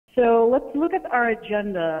So let's look at our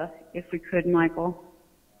agenda, if we could, Michael.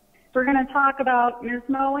 We're going to talk about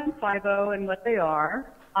Gizmo and FIBO and what they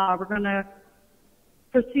are. We're going to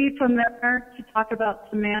proceed from there to talk about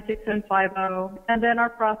semantics and FIBO, and then our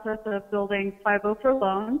process of building FIBO for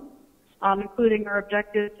loans, including our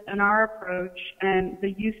objectives and our approach and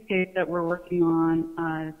the use case that we're working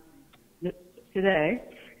on today.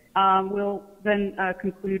 We'll then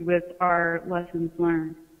conclude with our lessons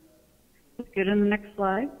learned. Let's get in the next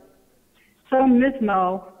slide. So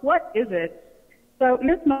Gizmo, what is it? So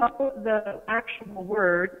Gizmo, the actual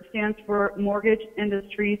word, stands for Mortgage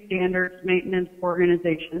Industry Standards Maintenance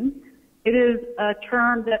Organization. It is a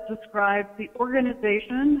term that describes the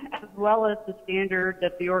organization as well as the standard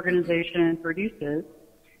that the organization produces.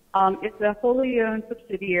 It's a wholly owned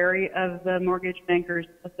subsidiary of the Mortgage Bankers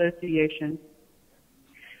Association.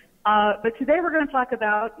 But today we're going to talk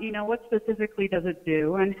about, what specifically does it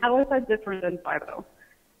do and how is that different than FIBO?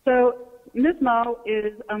 So Gizmo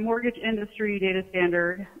is a mortgage industry data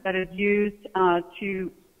standard that is used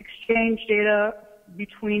to exchange data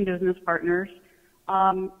between business partners.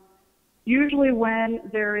 Usually when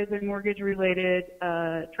there is a mortgage-related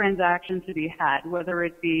transaction to be had, whether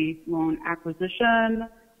it be loan acquisition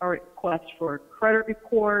or request for credit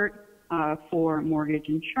report, for mortgage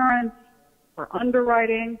insurance, for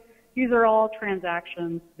underwriting. These are all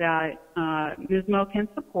transactions that Gizmo can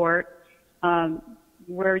support,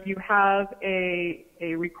 where you have a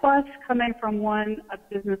request coming from one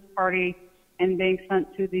business party and being sent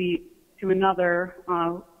to another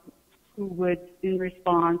who would, in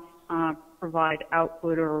response, provide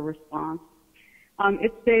output or a response.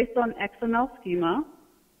 It's based on XML schema,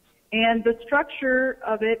 and the structure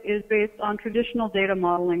of it is based on traditional data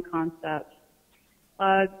modeling concepts.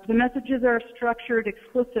 The messages are structured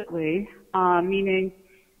explicitly, meaning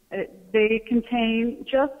they contain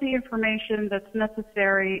just the information that's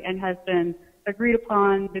necessary and has been agreed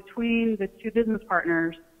upon between the two business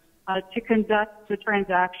partners to conduct the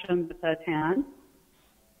transaction that's at hand.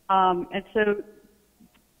 And so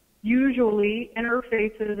usually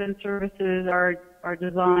interfaces and services are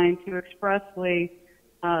designed to expressly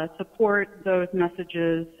support those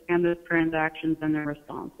messages and those transactions and their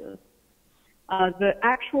responses. The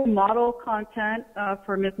actual model content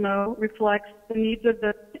for Gizmo reflects the needs of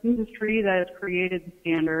the industry that has created the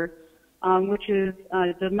standard, which is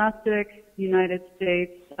domestic United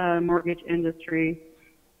States mortgage industry,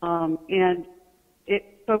 and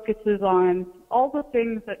it focuses on all the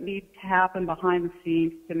things that need to happen behind the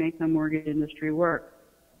scenes to make the mortgage industry work.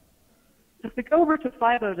 If we go over to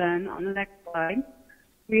FIBO then, on the next slide,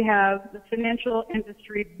 we have the Financial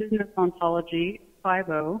Industry Business Ontology,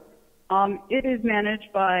 FIBO. It is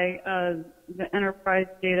managed by the Enterprise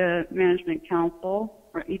Data Management Council,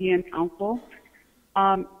 or EDM Council.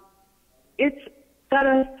 It's got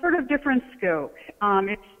a sort of different scope.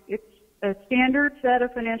 It's a standard set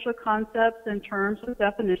of financial concepts and terms with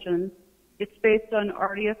definitions. It's based on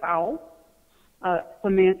RDF-OWL,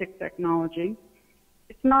 semantic technology.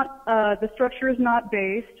 It's not, the structure is not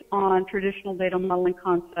based on traditional data modeling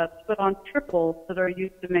concepts, but on triples that are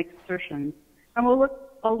used to make assertions. And we'll look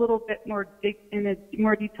a little bit more in a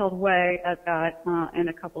more detailed way at that in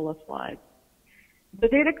a couple of slides. The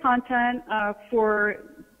data content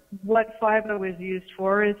for what FIBO is used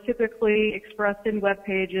for is typically expressed in web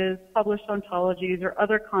pages, published ontologies, or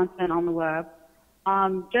other content on the web.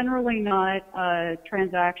 Generally not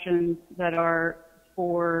transactions that are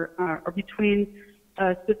for or between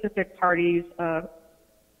specific parties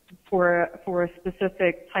for a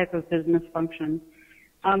specific type of business function.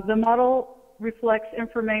 The model reflects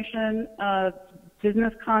information,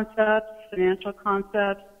 business concepts, financial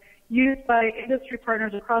concepts used by industry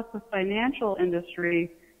partners across the financial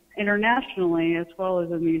industry internationally as well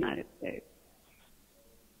as in the United States.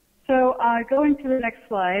 So going to the next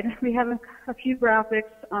slide, we have a few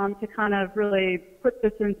graphics to kind of really put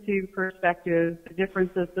this into perspective, the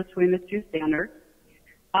differences between the two standards.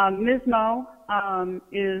 Gizmo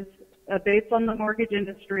is based on the mortgage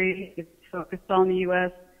industry. It's focused on the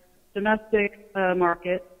U.S. domestic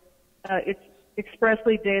market. It's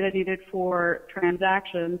expressly data needed for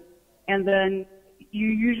transactions, and then you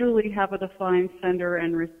usually have a defined sender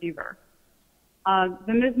and receiver. The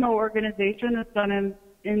Gizmo organization has been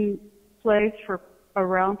in place for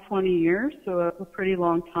around 20 years, so a pretty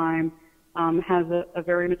long time, has a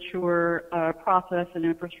very mature process and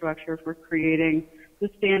infrastructure for creating the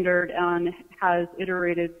standard, and has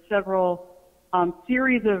iterated several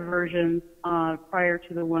series of versions prior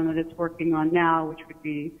to the one that it's working on now, which would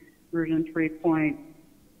be version 3.4.1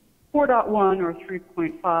 or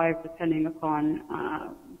 3.5, depending upon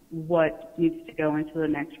what needs to go into the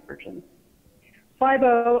next version.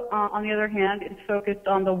 FIBO, on the other hand, is focused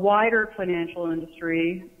on the wider financial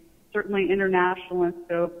industry, certainly international in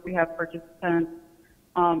scope. We have participants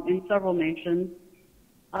in several nations.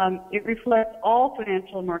 It reflects all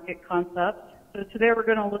financial market concepts. So today we're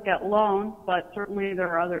going to look at loans, but certainly there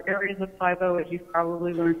are other areas of FIBO, as you've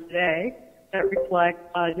probably learned today, that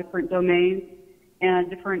reflect different domains and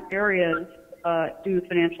different areas in the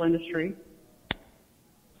financial industry.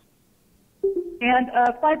 And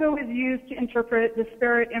FIBO is used to interpret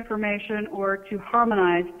disparate information or to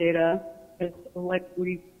harmonize data, as like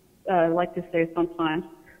we like to say sometimes.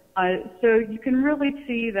 So you can really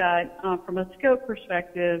see that from a scope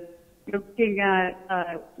perspective, you're looking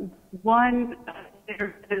at one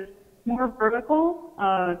that is more vertical,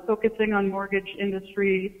 focusing on mortgage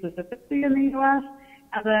industry specifically in the U.S.,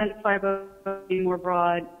 and then FIBO being more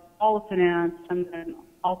broad, all of finance, and then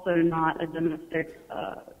also not a domestic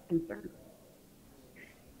concern.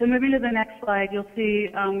 So moving to the next slide, you'll see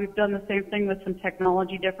we've done the same thing with some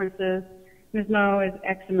technology differences. Gizmo is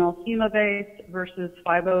XML schema-based versus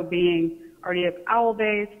FIBO being RDF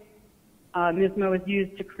OWL-based. Gizmo is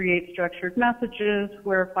used to create structured messages,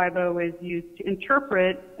 where FIBO is used to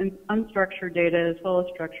interpret unstructured data as well as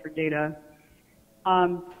structured data.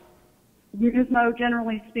 Gizmo,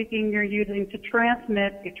 generally speaking, you're using to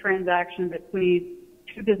transmit a transaction between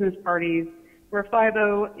two business parties, where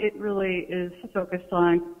FIBO, it really is focused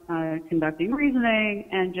on conducting reasoning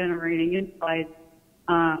and generating insights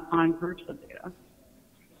on groups of data.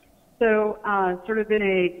 So sort of in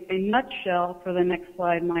a nutshell for the next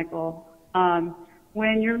slide, Michael,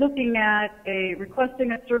 when you're looking at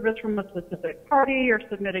requesting a service from a specific party or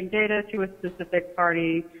submitting data to a specific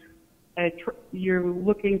party, you're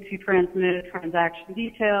looking to transmit transaction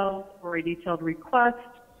details or a detailed request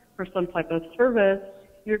for some type of service,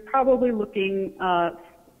 you're probably looking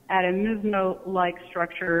at a Gizmo-like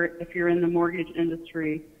structure if you're in the mortgage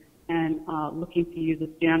industry and looking to use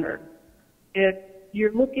a standard. If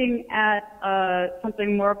you're looking at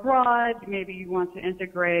something more broad, maybe you want to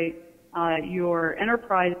integrate your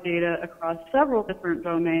enterprise data across several different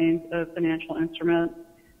domains of financial instruments,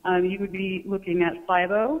 you would be looking at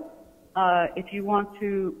FIBO. If you want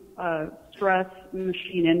to stress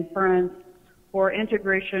machine inference or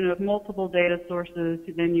integration of multiple data sources,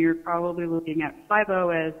 then you're probably looking at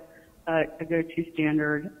FIBO as a go-to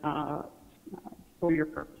standard for your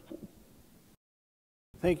purposes.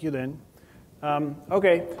 Thank you, Lynn.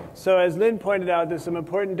 Okay, so as Lynn pointed out, there's some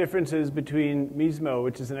important differences between Gizmo,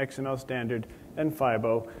 which is an XML standard, and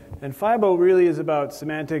FIBO. And FIBO really is about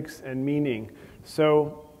semantics and meaning.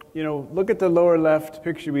 So, look at the lower left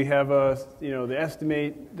picture. We have the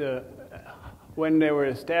estimate, when they were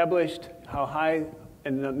established, how high,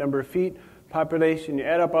 and the number of feet, population. You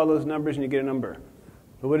add up all those numbers and you get a number.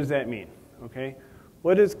 But what does that mean? Okay,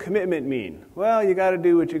 what does commitment mean? Well, you got to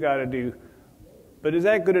do what you got to do. But is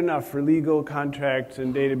that good enough for legal contracts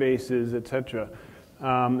and databases, et cetera?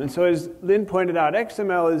 And so as Lynn pointed out,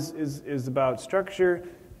 XML is about structure.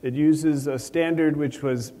 It uses a standard which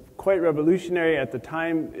was quite revolutionary at the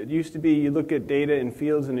time. It used to be you look at data in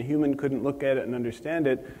fields and a human couldn't look at it and understand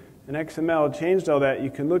it. And XML changed all that.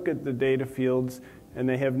 You can look at the data fields and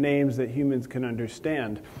they have names that humans can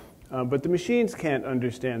understand. But the machines can't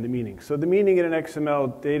understand the meaning. So the meaning in an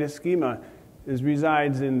XML data schema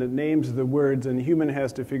resides in the names of the words, and the human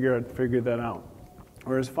has to figure that out.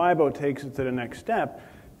 Whereas FIBO takes it to the next step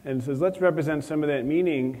and says, let's represent some of that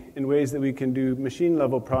meaning in ways that we can do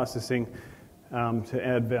machine-level processing to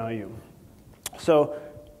add value. So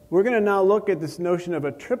we're going to now look at this notion of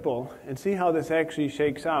a triple and see how this actually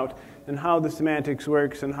shakes out and how the semantics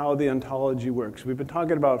works and how the ontology works. We've been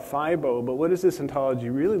talking about FIBO, but what does this ontology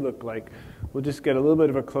really look like? We'll just get a little bit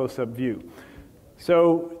of a close-up view.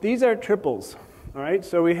 So these are triples, all right?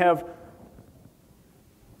 So we have,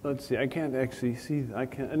 let's see, I can't actually see,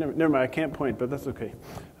 never mind, I can't point, but that's okay.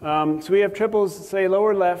 So we have triples, say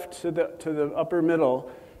lower left to the upper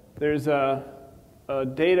middle. There's a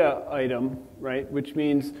data item, right, which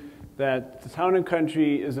means that the town and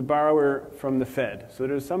country is a borrower from the Fed. So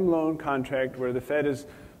there's some loan contract where the Fed is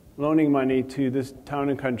loaning money to this town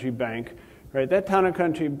and country bank, right? That town and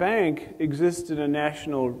country bank exists in a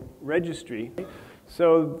national registry.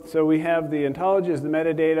 So we have the ontology as the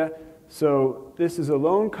metadata. So this is a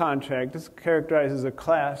loan contract. This characterizes a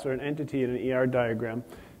class or an entity in an ER diagram.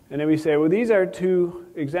 And then we say, well, these are two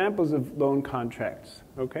examples of loan contracts,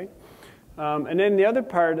 okay? And then the other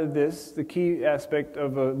part of this, the key aspect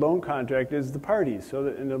of a loan contract, is the parties. So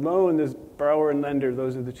that in the loan, there's borrower and lender.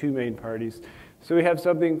 Those are the two main parties. So we have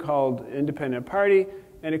something called independent party,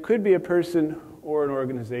 and it could be a person or an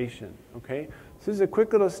organization, okay? So this is a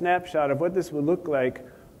quick little snapshot of what this would look like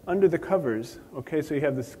under the covers. Okay, so you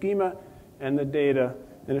have the schema and the data,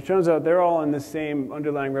 and it turns out they're all in the same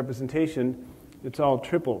underlying representation. It's all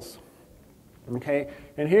triples. Okay,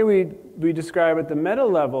 and here we describe at the meta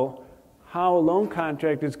level how a loan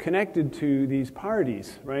contract is connected to these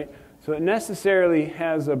parties, right? So it necessarily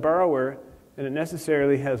has a borrower and it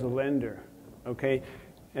necessarily has a lender, okay?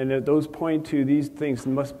 And that those point to these things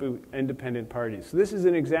must be independent parties. So this is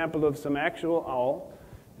an example of some actual OWL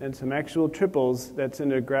and some actual triples that's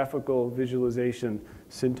in a graphical visualization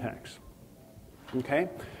syntax, okay?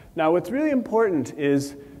 Now what's really important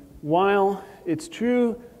is while it's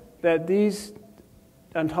true that these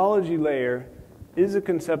ontology layer is a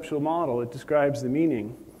conceptual model, it describes the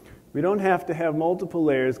meaning. We don't have to have multiple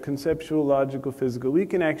layers, conceptual, logical, physical. We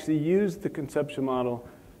can actually use the conceptual model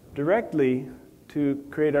directly to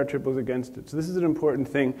create our triples against it. So this is an important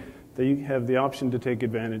thing that you have the option to take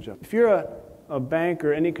advantage of. If you're a bank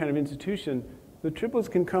or any kind of institution, the triples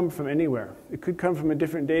can come from anywhere. It could come from a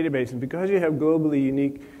different database, and because you have globally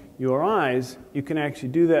unique URIs, you can actually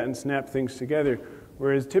do that and snap things together.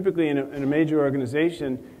 Whereas typically in a major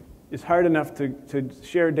organization, it's hard enough to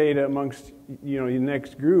share data amongst your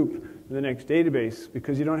next group, the next database,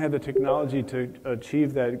 because you don't have the technology to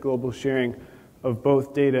achieve that global sharing of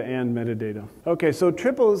both data and metadata. Okay, so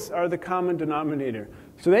triples are the common denominator.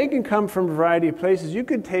 So they can come from a variety of places. You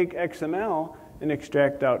could take XML and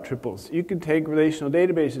extract out triples. You could take relational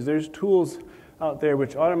databases. There's tools out there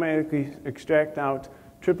which automatically extract out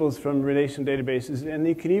triples from relational databases, and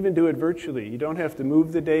you can even do it virtually. You don't have to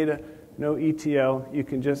move the data, no ETL. You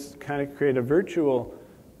can just kind of create a virtual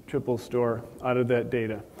triple store out of that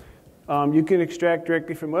data. You can extract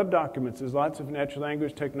directly from web documents. There's lots of natural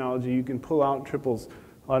language technology. You can pull out triples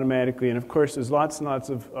automatically. And of course, there's lots and lots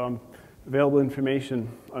of available information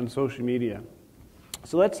on social media.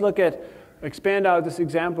 So let's expand out this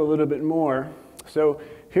example a little bit more. So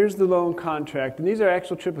here's the loan contract. And these are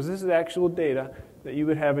actual triples. This is actual data that you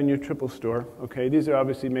would have in your triple store. Okay, these are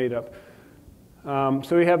obviously made up.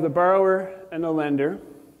 So we have the borrower and the lender,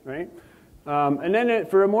 right? And then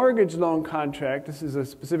for a mortgage loan contract, this is a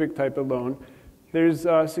specific type of loan, there's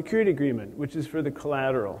a security agreement, which is for the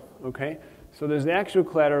collateral, okay? So there's the actual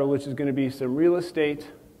collateral, which is going to be some real estate,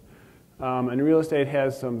 and real estate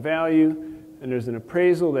has some value, and there's an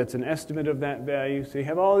appraisal that's an estimate of that value. So you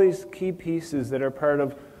have all these key pieces that are part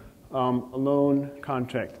of a loan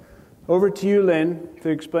contract. Over to you, Lynn, to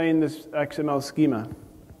explain this XML schema.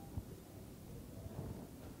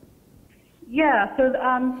 Yeah, so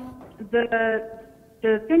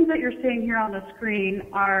the things that you're seeing here on the screen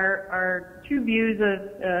are two views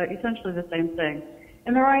of essentially the same thing.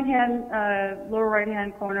 In the lower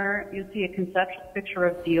right-hand corner, you see a conceptual picture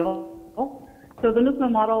of deal. So the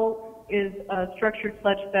Gizmos model is structured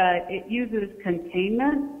such that it uses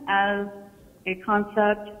containment as a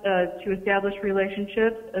concept to establish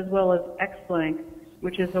relationships, as well as X-link,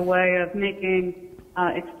 which is a way of making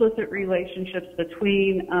explicit relationships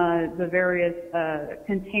between the various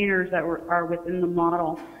containers that are within the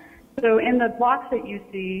model. So in the blocks that you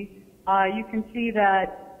see, you can see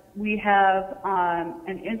that we have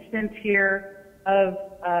an instance here of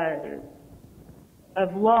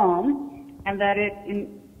loan, and that it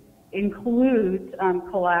includes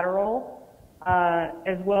collateral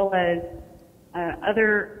as well as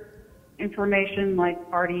other information like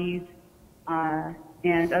parties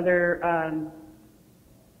and other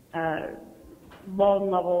loan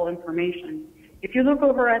level information. If you look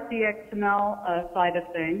over at the XML side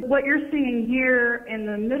of things, what you're seeing here in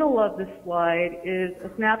the middle of the slide is a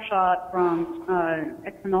snapshot from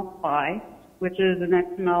XML5, which is an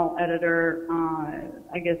XML editor.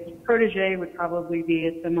 I guess Protege would probably be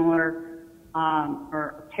a similar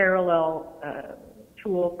or parallel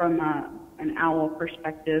tool from an OWL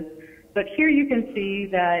perspective. But here you can see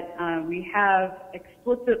that we have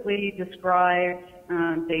explicitly described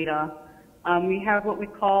data. We have what we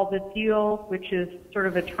call the deal, which is sort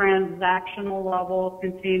of a transactional level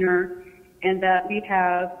container, and that we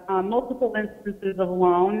have multiple instances of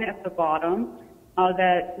loan at the bottom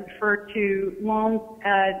that refer to loans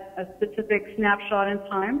at a specific snapshot in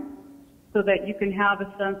time, so that you can have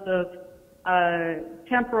a sense of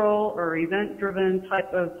temporal or event-driven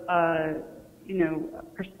type of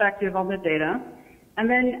perspective on the data. And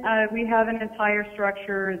then we have an entire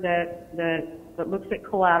structure that looks at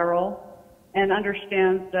collateral and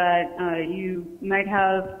understands that you might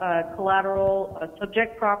have collateral, a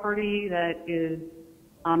subject property that is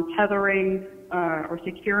tethering or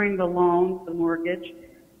securing the loan, the mortgage,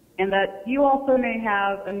 and that you also may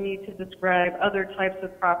have a need to describe other types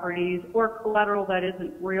of properties or collateral that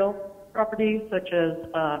isn't real property, such as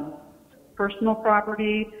personal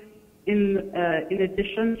property, in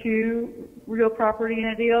addition to real property in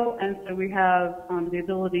a deal, and so we have the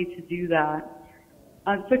ability to do that.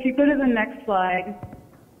 So if you go to the next slide,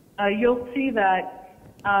 you'll see that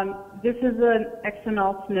this is an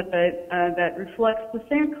XML snippet that reflects the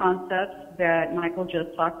same concepts that Michael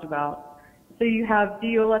just talked about. So you have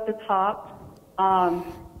deal at the top,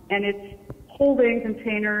 and it's holding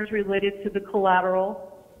containers related to the collateral.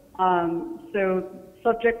 So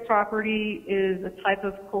subject property is a type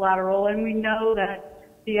of collateral, and we know that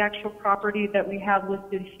the actual property that we have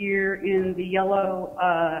listed here in the yellow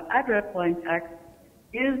address line text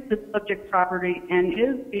is the subject property and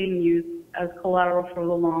is being used as collateral for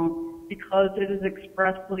the loan because it is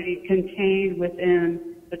expressly contained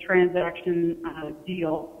within the transaction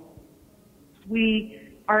deal.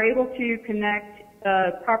 We are able to connect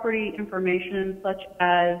property information such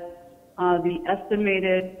as the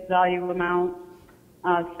estimated value amount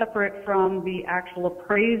separate from the actual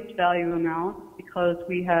appraised value amount because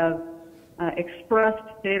we have expressed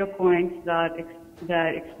data points that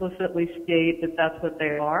explicitly state that that's what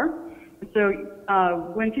they are. So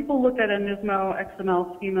when people look at a Gizmo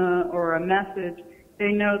XML schema or a message,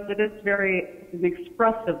 they note that it's very an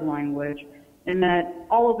expressive language and that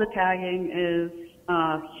all of the tagging is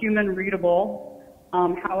human readable.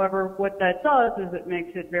 However, what that does is it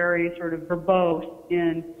makes it very sort of verbose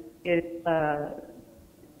in its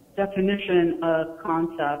definition of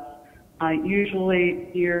concepts.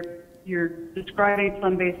 Usually you're describing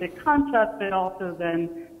some basic concept, but also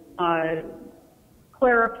then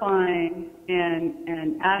clarifying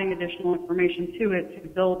and adding additional information to it to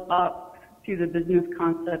build up to the business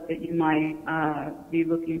concept that you might be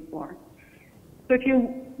looking for. So if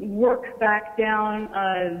you work back down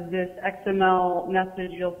this XML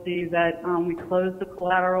message, you'll see that we close the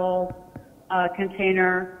collateral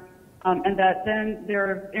container and that then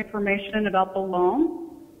there's information about the loan.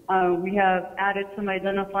 We have added some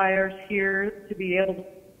identifiers here to be able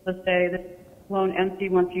to say that loan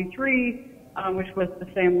MC123, which was the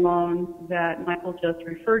same loan that Michael just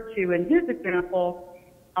referred to in his example,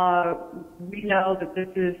 we know that this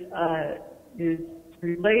is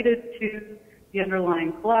related to the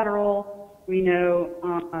underlying collateral. We know,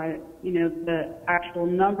 the actual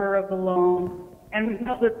number of the loan, and we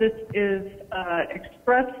know that this is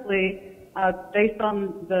expressly based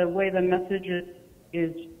on the way the message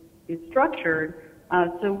is structured.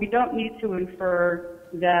 So we don't need to infer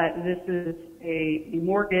that this is a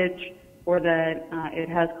mortgage or that it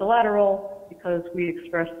has collateral because we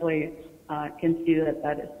expressly can see that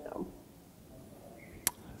that is so.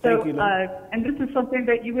 Thank you, Lynn. And this is something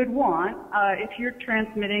that you would want if you're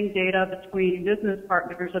transmitting data between business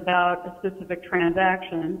partners about a specific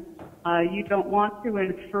transaction. You don't want to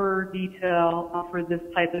infer detail for this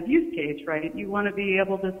type of use case, right? You want to be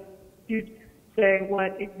able to say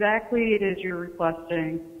what exactly it is you're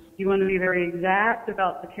requesting. You want to be very exact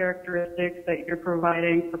about the characteristics that you're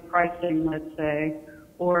providing for pricing, let's say,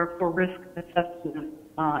 or for risk assessment,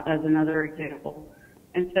 as another example.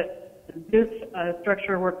 And so this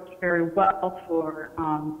structure works very well for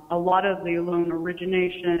a lot of the loan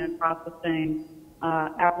origination and processing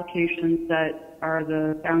applications that are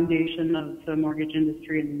the foundation of the mortgage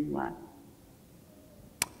industry in the U.S.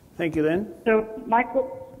 Thank you, Lynn. So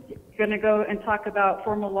Michael is going to go and talk about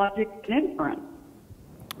formal logic and inference.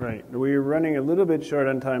 Right. We're running a little bit short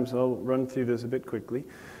on time, so I'll run through this a bit quickly.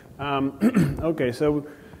 Okay, so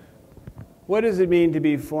what does it mean to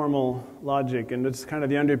be formal logic? And it's kind of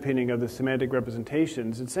the underpinning of the semantic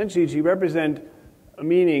representations. Essentially, you represent a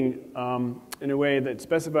meaning in a way that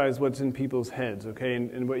specifies what's in people's heads, okay?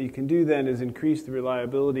 And what you can do then is increase the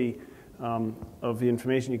reliability of the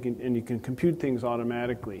information, and you can compute things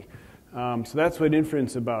automatically. So that's what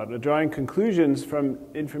inference is about, drawing conclusions from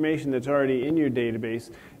information that's already in your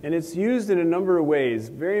database. And it's used in a number of ways.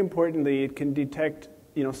 Very importantly, it can detect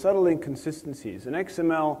subtle inconsistencies. An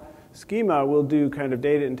XML schema will do kind of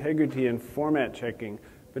data integrity and format checking,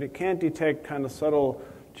 but it can't detect kind of subtle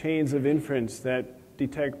chains of inference that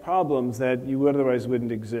detect problems that you otherwise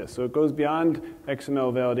wouldn't exist. So it goes beyond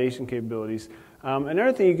XML validation capabilities.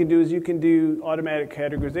 Another thing you can do is you can do automatic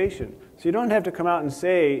categorization. So you don't have to come out and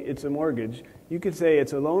say it's a mortgage. You could say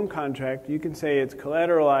it's a loan contract. You can say it's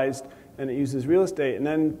collateralized and it uses real estate, and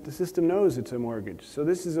then the system knows it's a mortgage. So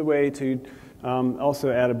this is a way to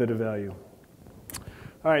also add a bit of value.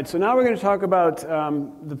 All right, so now we're going to talk about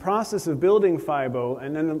the process of building FIBO,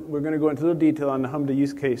 and then we're going to go into a little detail on the HMDA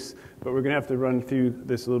use case, but we're going to have to run through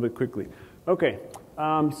this a little bit quickly. Okay,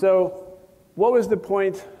 so what was the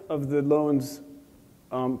point of the loans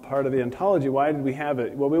part of the ontology? Why did we have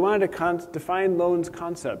it? Well, we wanted to define loans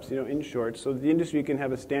concepts, in short, so the industry can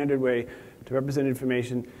have a standard way to represent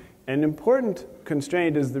information An important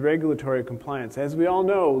constraint is the regulatory compliance. As we all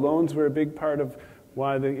know, loans were a big part of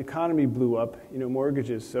why the economy blew up,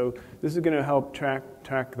 mortgages. So this is going to help track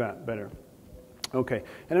that better. Okay,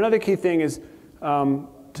 and another key thing is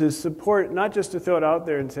to support, not just to throw it out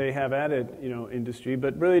there and say have at it, industry,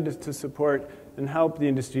 but really just to support and help the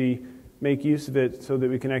industry make use of it so that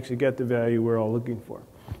we can actually get the value we're all looking for.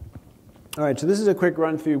 All right, so this is a quick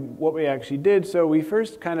run through what we actually did. So we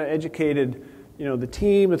first kind of educated, the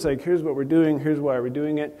team. It's like, here's what we're doing, here's why we're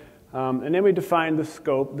doing it. And then we defined the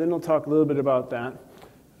scope. Then we'll talk a little bit about that.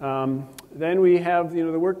 Then we have,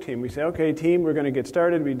 the work team. We say, okay, team, we're going to get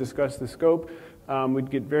started. We discuss the scope. We'd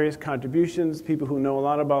get various contributions, people who know a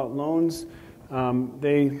lot about loans.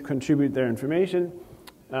 They contribute their information.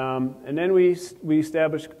 And then we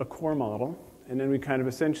establish a core model. And then we kind of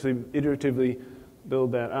essentially iteratively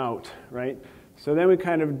build that out, right? So then we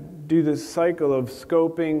kind of do this cycle of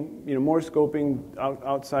scoping, more scoping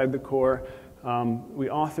outside the core. We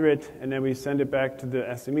author it, and then we send it back to the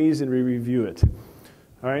SMEs and we review it.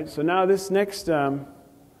 All right, so now this next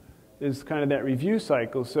is kind of that review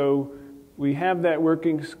cycle. So we have that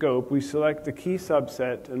working scope. We select the key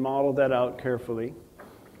subset and model that out carefully,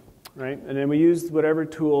 right? And then we use whatever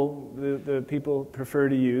tool the people prefer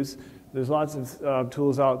to use. There's lots of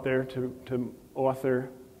tools out there to author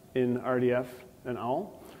in RDF and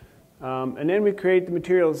OWL. And then we create the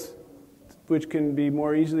materials which can be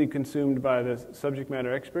more easily consumed by the subject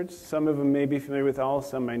matter experts. Some of them may be familiar with OWL,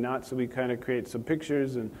 some may not, so we kind of create some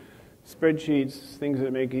pictures and spreadsheets, things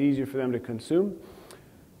that make it easier for them to consume.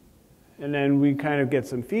 And then we kind of get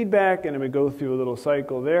some feedback, and then we go through a little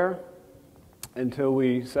cycle there until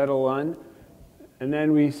we settle on. And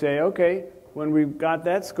then we say, okay, when we've got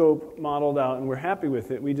that scope modeled out and we're happy with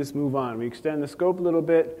it, we just move on. We extend the scope a little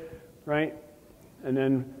bit, right? And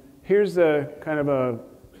then here's a kind of a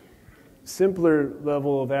simpler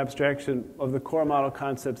level of abstraction of the core model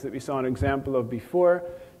concepts that we saw an example of before.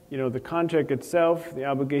 The contract itself, the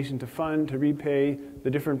obligation to fund, to repay,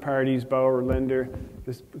 the different parties, borrower, lender.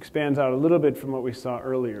 This expands out a little bit from what we saw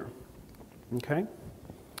earlier. Okay?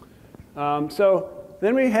 So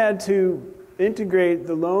then we had to integrate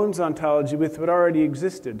the loans ontology with what already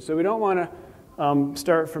existed. So we don't want to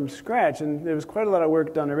start from scratch. And there was quite a lot of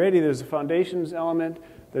work done already. There's a foundations element.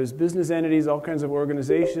 There's business entities, all kinds of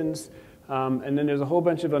organizations. And then there's a whole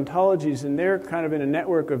bunch of ontologies, and they're kind of in a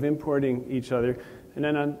network of importing each other. And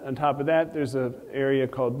then on top of that, there's an area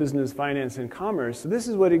called business, finance, and commerce. So this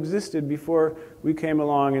is what existed before we came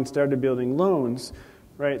along and started building loans,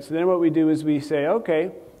 right? So then what we do is we say,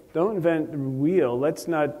 okay, don't invent the wheel. Let's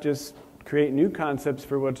not just create new concepts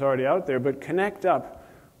for what's already out there, but connect up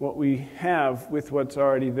what we have with what's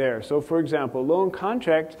already there. So for example, loan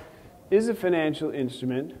contract is a financial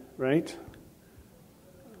instrument, right?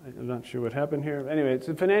 I'm not sure what happened here. Anyway, it's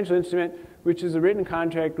a financial instrument, which is a written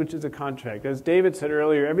contract, which is a contract. As David said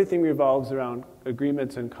earlier, everything revolves around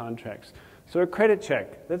agreements and contracts. So a credit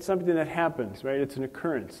check, that's something that happens, right? It's an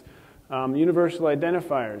occurrence. Universal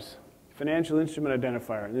identifiers, financial instrument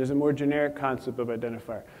identifier. And there's a more generic concept of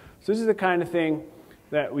identifier. So this is the kind of thing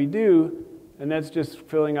that we do, and that's just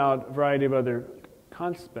filling out a variety of other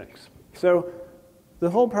concepts. So the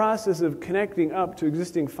whole process of connecting up to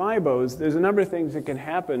existing FIBOs, there's a number of things that can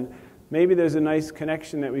happen. Maybe there's a nice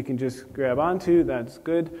connection that we can just grab onto, that's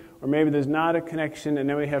good. Or maybe there's not a connection, and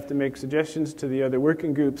then we have to make suggestions to the other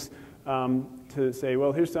working groups to say,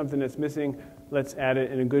 well, here's something that's missing, let's add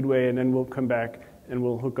it in a good way, and then we'll come back and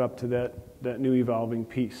we'll hook up to that new evolving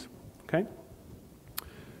piece. Okay?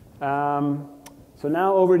 So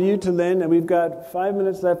now over to you, to Lynn, and we've got 5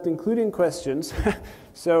 minutes left, including questions.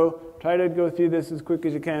 So try to go through this as quick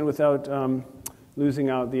as you can without losing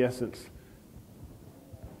out the essence.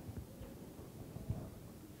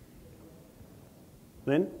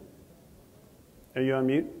 Lynn? Are you on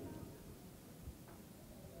mute?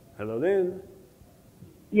 Hello, Lynn.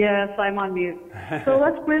 Yes, I'm on mute. So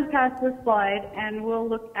let's whiz past this slide, and we'll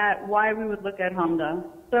look at why we would look at HMDA.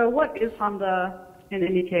 So what is HMDA in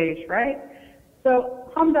any case, right? So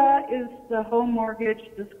HMDA is the Home Mortgage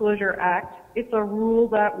Disclosure Act. It's a rule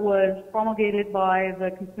that was promulgated by the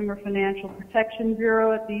Consumer Financial Protection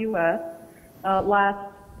Bureau at the U.S.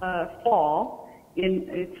 Last fall in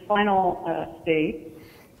its final stage.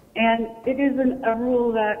 And it is a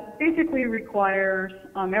rule that basically requires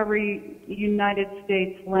every United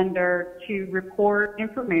States lender to report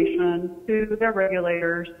information to their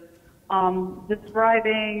regulators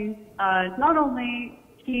describing not only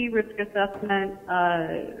key risk assessment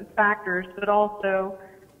factors, but also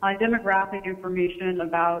demographic information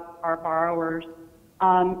about our borrowers.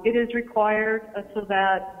 It is required so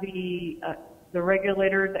that the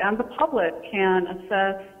regulators and the public can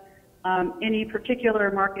assess any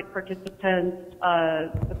particular market participant's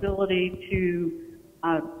ability to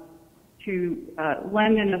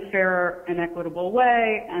lend in a fair and equitable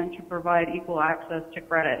way and to provide equal access to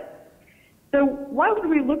credit. So why would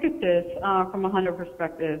we look at this from a Hundo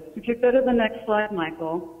perspective? If you go to the next slide,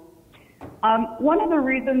 Michael. One of the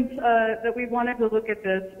reasons that we wanted to look at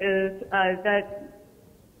this is that,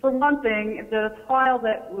 for one thing, the file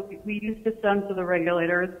that we used to send to the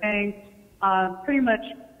regulator is being pretty much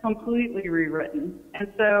completely rewritten.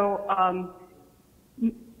 And so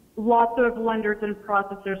lots of lenders and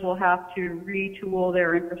processors will have to retool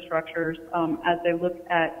their infrastructures as they look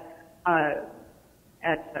at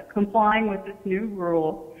complying with this new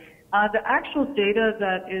rule. The actual data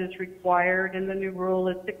that is required in the new rule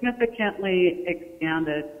is significantly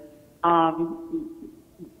expanded.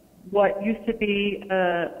 What used to be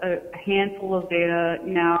a handful of data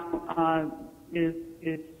now is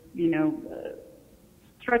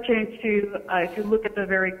stretching to, if you look at the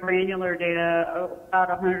very granular data, about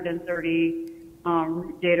 130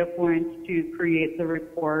 data points to create the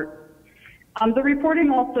report. The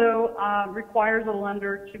reporting also requires a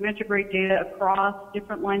lender to integrate data across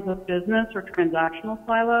different lines of business or transactional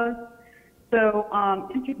silos. So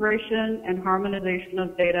integration and harmonization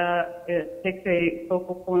of data, it takes a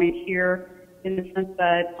focal point here in the sense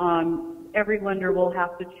that every lender will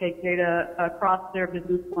have to take data across their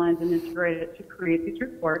business lines and integrate it to create these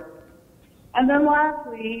reports. And then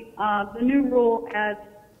lastly, the new rule adds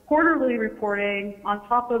quarterly reporting on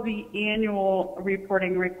top of the annual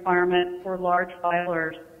reporting requirement for large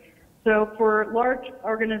filers. So for large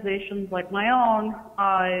organizations like my own,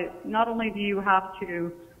 not only do you have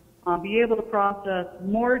to be able to process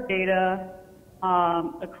more data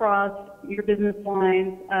across your business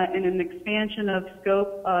lines in an expansion of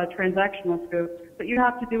scope, transactional scope, but you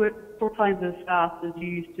have to do it 4 times as fast as you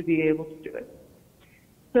used to be able to do it.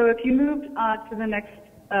 So if you moved to the next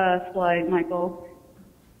slide, Michael,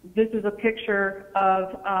 this is a picture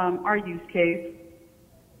of our use case,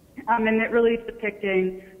 and it really is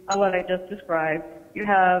depicting what I just described. You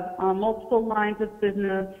have multiple lines of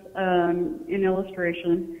business in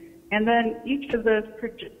illustration, and then each of those,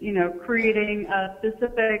 creating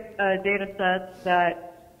specific data sets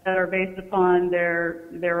that are based upon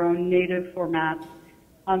their own native formats,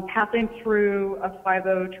 passing through a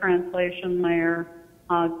 5.0 translation layer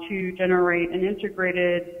to generate an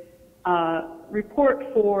integrated report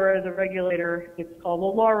for the regulator. It's called the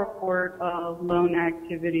Law Report of Loan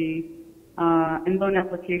Activity and Loan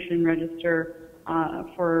Application Register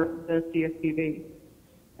for the CFPB.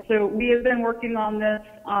 So we have been working on this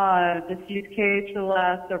use case for the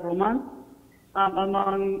last several months,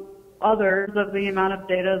 among others of the amount of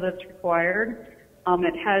data that's required.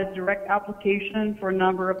 It has direct application for a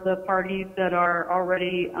number of the parties that are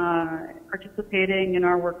already participating in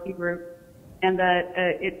our working group, and that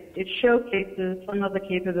it showcases some of the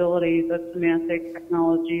capabilities of semantic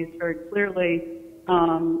technologies very clearly,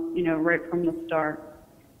 right from the start.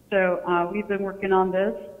 So we've been working on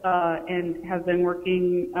this and have been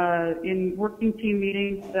working in working team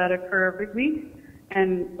meetings that occur every week,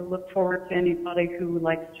 and look forward to anybody who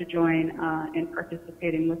likes to join in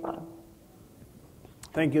participating with us.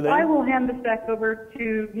 Thank you, Lynn. I will hand this back over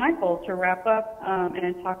to Michael to wrap up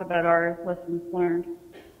and talk about our lessons learned.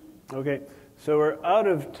 Okay, so we're out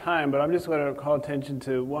of time, but I'm just going to call attention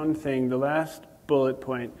to one thing, the last bullet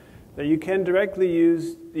point, that you can directly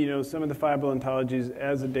use some of the fileable ontologies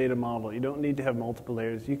as a data model. You don't need to have multiple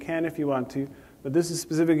layers. You can if you want to, but this has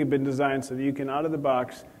specifically been designed so that you can, out of the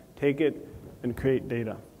box, take it and create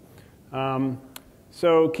data.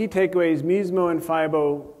 So key takeaways, Gizmo and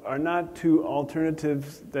Fibo are not two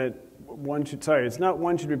alternatives that it's not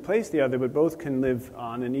one should replace the other, but both can live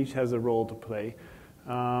on and each has a role to play.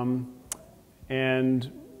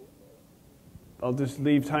 And I'll just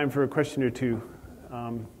leave time for a question or two.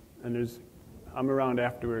 And I'm around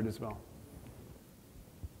afterward as well.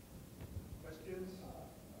 Questions?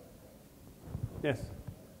 Yes.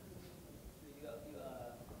 You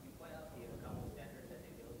point out the couple standards that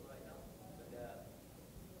they develop right now. But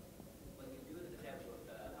when you do the dashboard,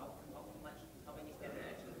 how many standards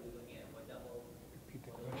actually are we looking at? For example, Repeat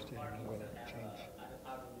the question and I'm going to change.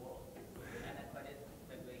 Out of the world, and a credit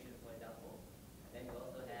regulation, for example. Then you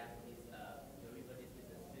also have this derivative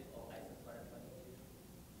business or license product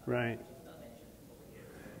 22. Right.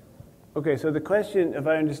 Okay, so the question, if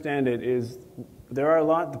I understand it, is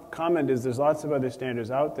the comment is there's lots of other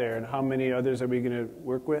standards out there, and how many others are we going to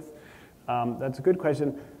work with? That's a good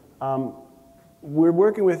question. We're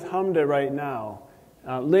working with Hundo right now.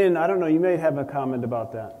 Lynn, I don't know, you may have a comment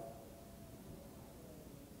about that.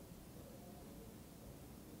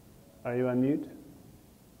 Are you on mute?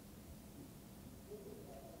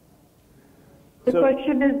 The So-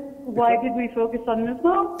 question is, why did we focus on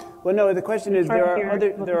Gizmo? Well, no, the question is, Hard there to are hear.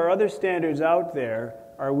 other, there are other standards out there.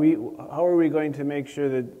 How are we going to make sure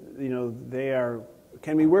that, you know, they are,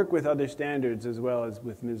 can we work with other standards as well as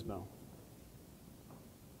with MISMO?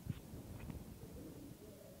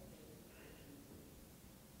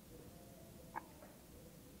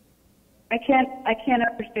 I can't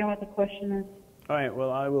understand what the question is. All right,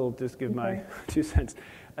 well, I will just give my 2 cents.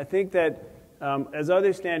 I think that as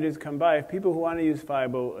other standards come by, if people who want to use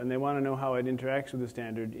FIBO and they want to know how it interacts with the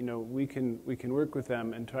standard, you know, we can work with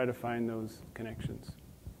them and try to find those connections.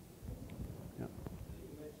 Yeah. You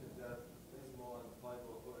mentioned that Gizmo and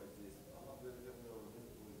FIBO coexist. I'm not very familiar with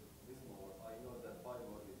Gizmo. I know that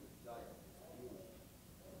FIBO is giant, it's huge.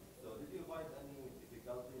 So did you find any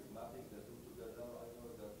difficulties mapping the two together? I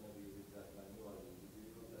know that maybe you did that manually. Did you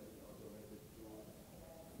use any automated tool?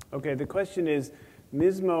 Okay, the question is,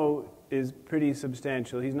 MISMO is pretty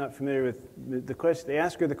substantial. He's not familiar with the question. The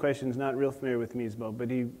asker of the question is not real familiar with MISMO,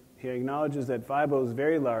 but he acknowledges that FIBO is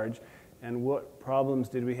very large, and what problems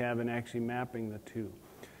did we have in actually mapping the two?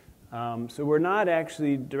 So we're not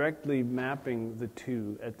actually directly mapping the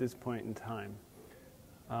two at this point in time.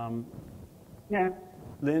 Yeah.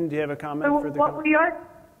 Lynn, do you have a comment So for the what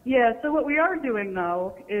we are doing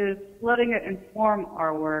though is letting it inform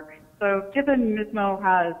our work. So given Gizmo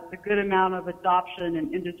has a good amount of adoption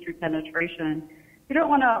and industry penetration, we don't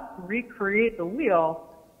want to recreate the wheel.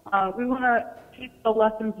 We want to keep the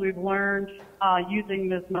lessons we've learned using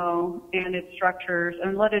Gizmo and its structures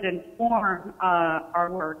and let it inform our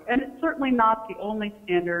work. And it's certainly not the only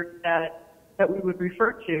standard that we would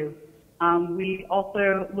refer to. We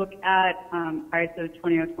also look at ISO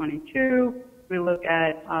 20022. We look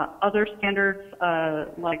at other standards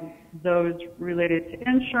like those related to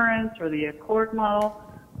insurance or the Accord model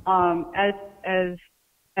as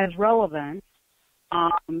relevant.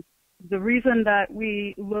 The reason that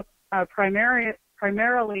we look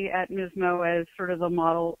primarily at Gizmo as sort of a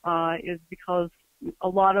model is because a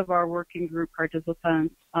lot of our working group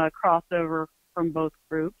participants cross over from both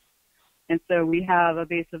groups. And so we have a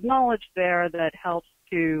base of knowledge there that helps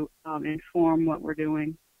to inform what we're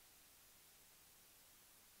doing.